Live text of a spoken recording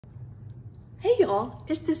Hey y'all,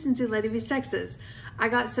 it's the Cincy Lady V's Texas. I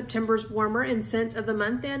got September's warmer and scent of the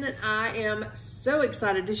month in, and I am so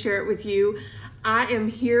excited to share it with you. I am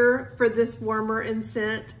here for this warmer and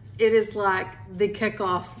scent. It is like the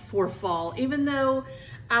kickoff for fall, even though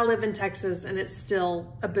I live in Texas and it's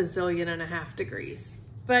still a bazillion and a half degrees.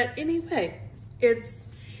 But anyway, it's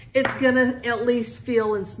gonna at least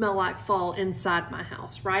feel and smell like fall inside my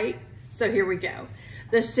house, right? So here we go.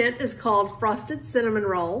 The scent is called Frosted Cinnamon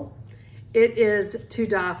Roll. It is to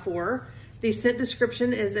die for. The scent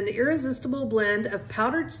description is an irresistible blend of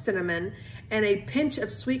powdered cinnamon and a pinch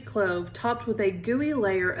of sweet clove topped with a gooey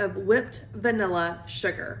layer of whipped vanilla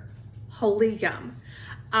sugar. Holy yum.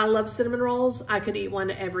 I love cinnamon rolls. I could eat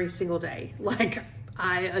one every single day. Like,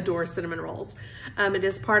 I adore cinnamon rolls. It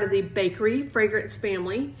is part of the bakery fragrance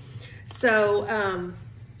family. So,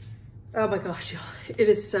 oh my gosh, y'all, it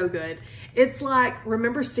is so good. It's like,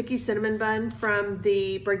 remember Sticky Cinnamon Bun from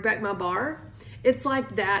the Bring Back My Bar? It's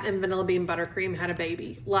like that and Vanilla Bean Buttercream had a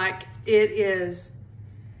baby. Like, it is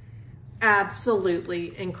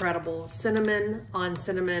absolutely incredible. Cinnamon on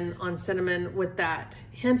cinnamon on cinnamon with that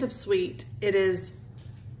hint of sweet. It is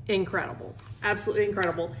incredible, absolutely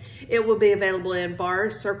incredible. It will be available in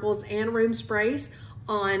bars, circles, and room sprays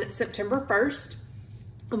on September 1st.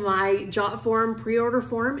 My jot form, pre-order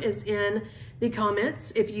form is in the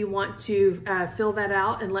comments. If you want to fill that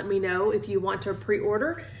out and let me know if you want to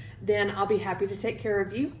pre-order, then I'll be happy to take care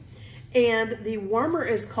of you. And the warmer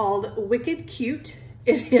is called Wicked Cute.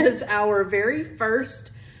 It is our very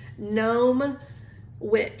first gnome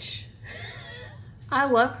witch. I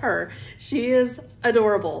love her. She is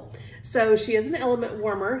adorable. So she is an element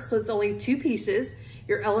warmer, so it's only 2 pieces.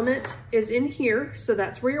 Your element is in here, so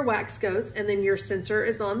that's where your wax goes, and then your sensor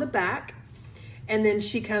is on the back. And then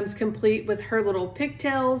she comes complete with her little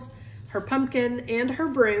pigtails, her pumpkin, and her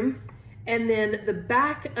broom. And then the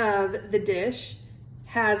back of the dish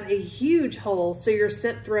has a huge hole, so your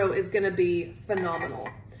scent throw is gonna be phenomenal.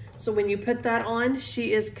 So when you put that on,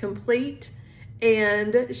 she is complete,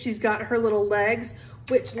 and she's got her little legs,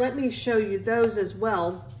 which let me show you those as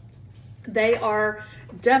well. They are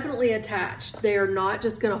definitely attached. They are not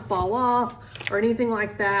just gonna fall off or anything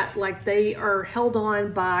like that. Like, they are held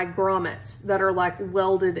on by grommets that are like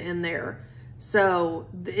welded in there. So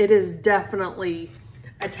it is definitely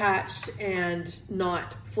attached and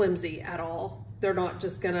not flimsy at all. They're not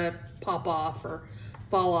just gonna pop off or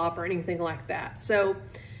fall off or anything like that. So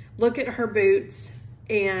look at her boots,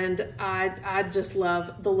 and I just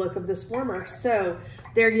love the look of this warmer. So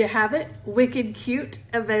there you have it, Wicked Cute,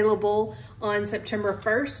 available on September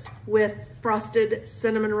 1st with Frosted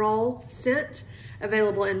Cinnamon Roll scent,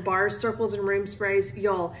 available in bars, circles, and room sprays.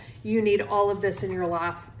 Y'all, you need all of this in your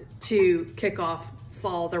life to kick off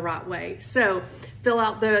fall the right way. So fill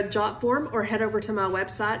out the jot form or head over to my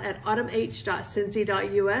website at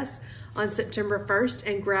autumnh.cincy.us on September 1st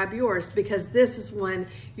and grab yours, because this is one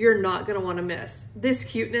you're not gonna wanna miss. This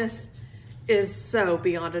cuteness is so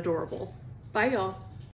beyond adorable. Bye y'all.